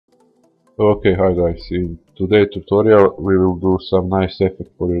Okay, hi guys. In today's tutorial we will do some nice effect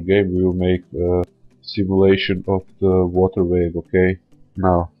for your game. We will make a simulation of the water wave, okay?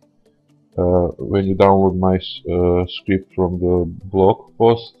 Now, when you download my script from the blog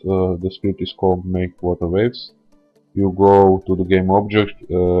post, the script is called Make Water Waves. You go to the game object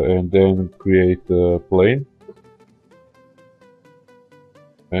and then create a plane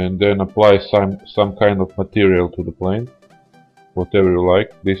and then apply some kind of material to the plane. Whatever you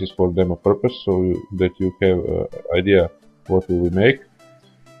like. This is for demo purpose, so that you have an idea what will we make.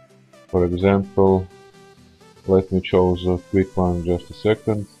 For example, let me choose a quick one, just a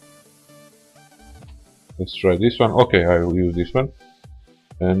second. Let's try this one. Okay, I will use this one.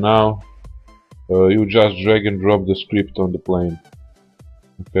 And now you just drag and drop the script on the plane.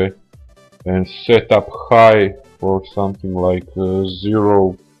 Okay, and set up high for something like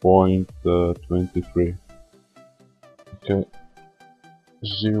 0.23. Okay,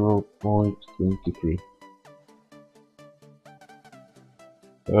 0.23.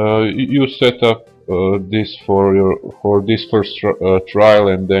 You set up this for this first trial,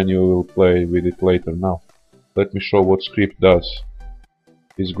 and then you will play with it later. Now, let me show what script does.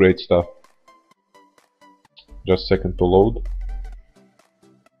 It's great stuff. Just a second to load.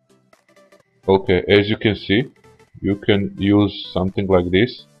 Okay, as you can see, you can use something like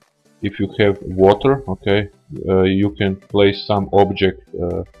this. If you have water, okay, you can place some object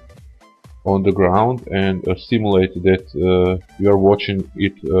on the ground and simulate that you are watching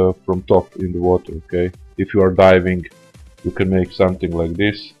it from top in the water, okay? If you are diving, you can make something like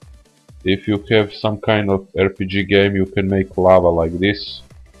this. If you have some kind of RPG game, you can make lava like this.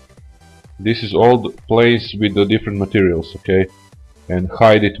 This is all the place with the different materials, okay? And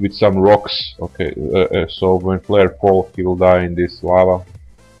hide it with some rocks, okay? So when player falls, he will die in this lava.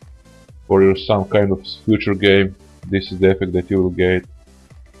 For some kind of future game, this is the effect that you will get,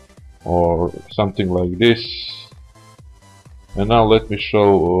 or something like this. And now let me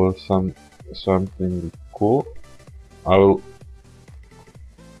show something cool. I will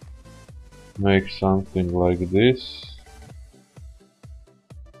make something like this.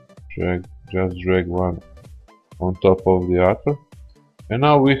 Just drag one on top of the other. And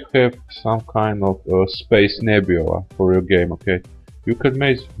now we have some kind of space nebula for your game, okay? You can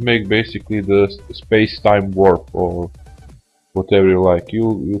make basically the space-time warp or whatever you like.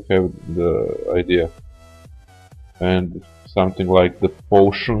 You have the idea. And something like the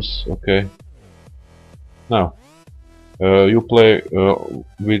potions, okay? Now, you play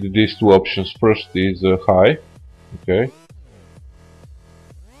with these two options. First is high, okay?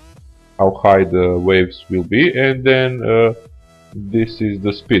 How high the waves will be, and then this is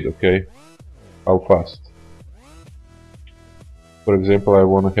the speed, okay? How fast. For example, I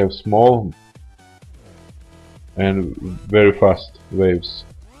want to have small and very fast waves,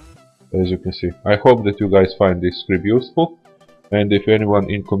 as you can see. I hope that you guys find this script useful, and if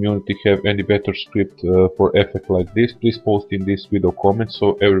anyone in community have any better script for effect like this, please post in this video comments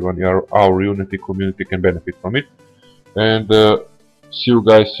so everyone in our Unity community can benefit from it. And see you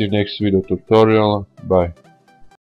guys in next video tutorial. Bye.